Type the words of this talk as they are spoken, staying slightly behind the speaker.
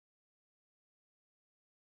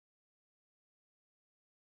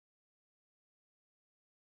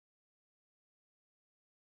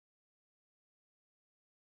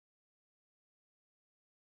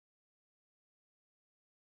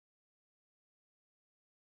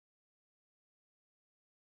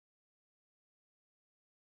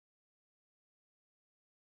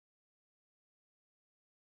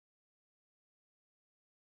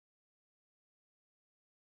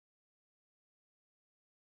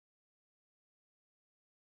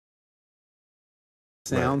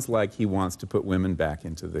sounds like he wants to put women back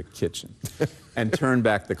into the kitchen and turn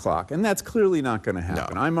back the clock. And that's clearly not going to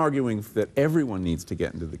happen. No. I'm arguing that everyone needs to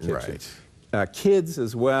get into the kitchen. Right. Kids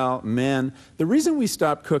as well, men. The reason we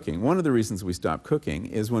stopped cooking, one of the reasons we stopped cooking,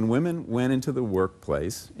 is when women went into the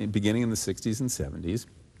workplace, beginning in the 60s and 70s,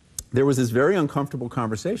 there was this very uncomfortable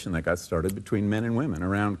conversation that got started between men and women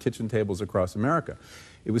around kitchen tables across America.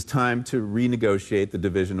 It was time to renegotiate the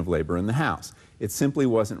division of labor in the house. It simply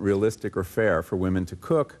wasn't realistic or fair for women to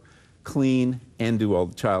cook, clean, and do all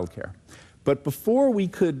the childcare. But before we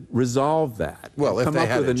could resolve that, well, if they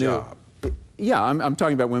had a job. Yeah, I'm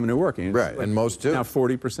talking about women who are working. Right, and most do. Now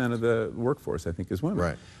 40% of the workforce, I think, is women.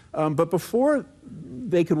 Right. But before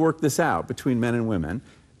they could work this out between men and women,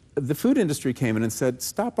 the food industry came in and said,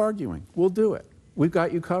 stop arguing, we'll do it. We've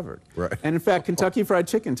got you covered. Right. And in fact, Kentucky Fried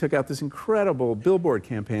Chicken took out this incredible billboard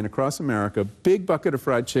campaign across America, big bucket of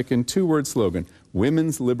fried chicken, two-word slogan,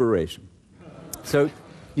 women's liberation. So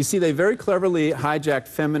you see, they very cleverly hijacked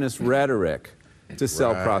feminist rhetoric to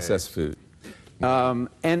sell processed food.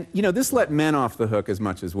 And, you know, this let men off the hook as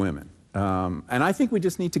much as women. And I think we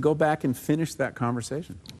just need to go back and finish that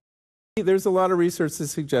conversation. There's a lot of research that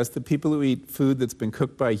suggests that people who eat food that's been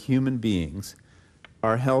cooked by human beings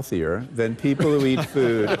are healthier than people who eat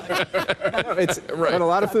food. But a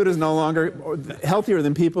lot of food is no longer healthier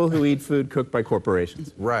than people who eat food cooked by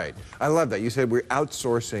corporations. Right. I love that. You said we're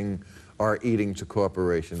outsourcing our eating to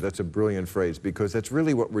corporations. That's a brilliant phrase, because that's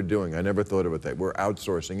really what we're doing. I never thought of it that we're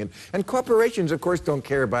outsourcing. And corporations, of course, don't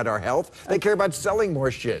care about our health. They care about selling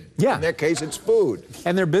more shit. Yeah. In their case, it's food.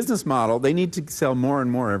 And their business model, they need to sell more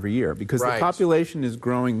and more every year, because the population is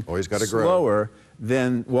growing slower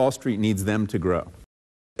than Wall Street needs them to grow.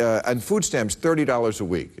 And food stamps, $30 a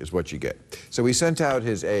week is what you get. So he sent out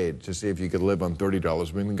his aide to see if you could live on $30 a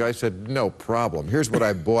week. And the guy said, no problem. Here's what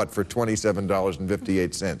I bought for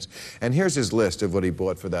 $27.58. And here's his list of what he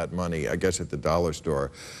bought for that money, I guess at the dollar store.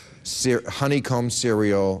 Honeycomb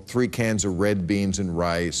cereal, 3 cans of red beans and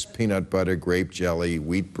rice, peanut butter, grape jelly,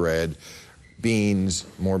 wheat bread, beans,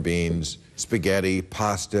 more beans, spaghetti,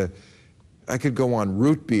 pasta. I could go on.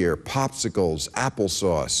 Root beer, popsicles,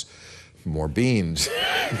 applesauce. More beans,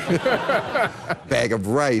 bag of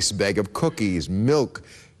rice, bag of cookies, milk,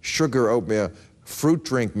 sugar, oatmeal, fruit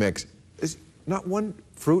drink mix. There's not one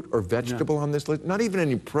fruit or vegetable on this list, not even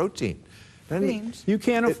any protein. Beans. You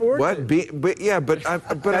can't afford it. But that's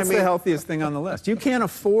I mean, the healthiest thing on the list. You can't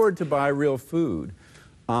afford to buy real food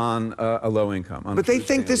on a low income. But they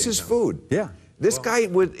think this is food. Yeah. This guy,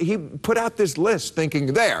 he put out this list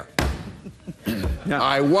thinking, there. Yeah.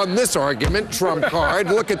 I won this argument, trump card.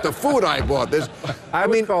 Look at the food I bought. I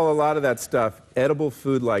mean, call a lot of that stuff edible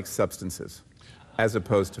food-like substances, as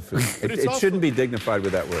opposed to food. It shouldn't be dignified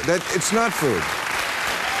with that word. It's not food.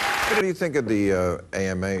 What do you think of the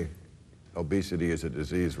AMA obesity as a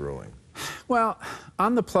disease ruling? Well,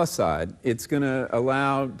 on the plus side, it's going to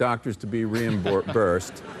allow doctors to be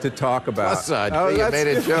reimbursed to talk about... Plus side, you made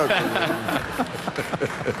a joke.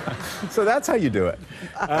 So that's how you do it.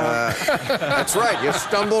 That's right, you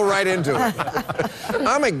stumble right into it.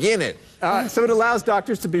 I'm against it. So it allows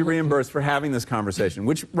doctors to be reimbursed for having this conversation,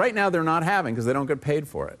 which right now they're not having because they don't get paid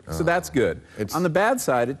for it. So that's good. On the bad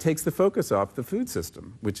side, it takes the focus off the food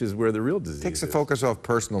system, which is where the real disease is. It takes the focus off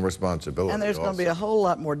personal responsibility. And there's going to be a whole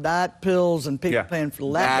lot more diet pills and people paying for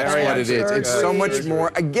lab That's what it is. It's so much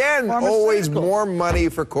more. Again, always more money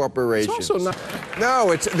for corporations. It's also not.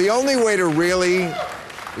 No, it's the only way to really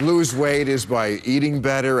lose weight is by eating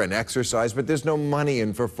better and exercise, but there's no money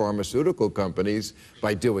in for pharmaceutical companies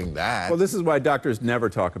by doing that. Well, this is why doctors never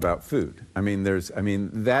talk about food. I mean,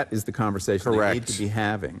 that is the conversation they need to be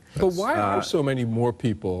having. But why are so many more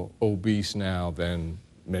people obese now than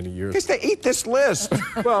many years ago? Because they eat this list.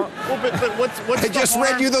 But what's I just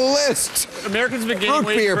read you the list. Americans been gaining Root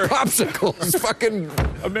weight beer, for popsicles, fucking...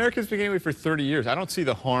 Americans been gaining weight for 30 years. I don't see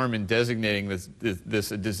the harm in designating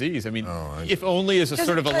this a disease. I mean, if only as a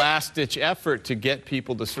sort of a last-ditch effort to get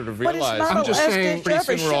people to sort of realize. I'm just saying,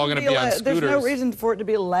 pretty soon we're all going to be on scooters. There's no reason for it to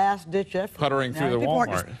be a last-ditch effort. Puttering through the people Walmart.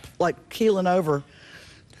 aren't just, like, keeling over.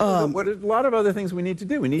 A lot of other things we need to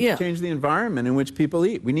do. We need to change the environment in which people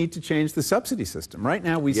eat. We need to change the subsidy system. Right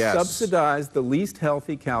now, we subsidize the least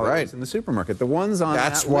healthy calories in the supermarket. The ones on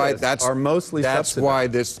that list are mostly subsidized. That's why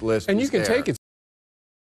this list is And you can take it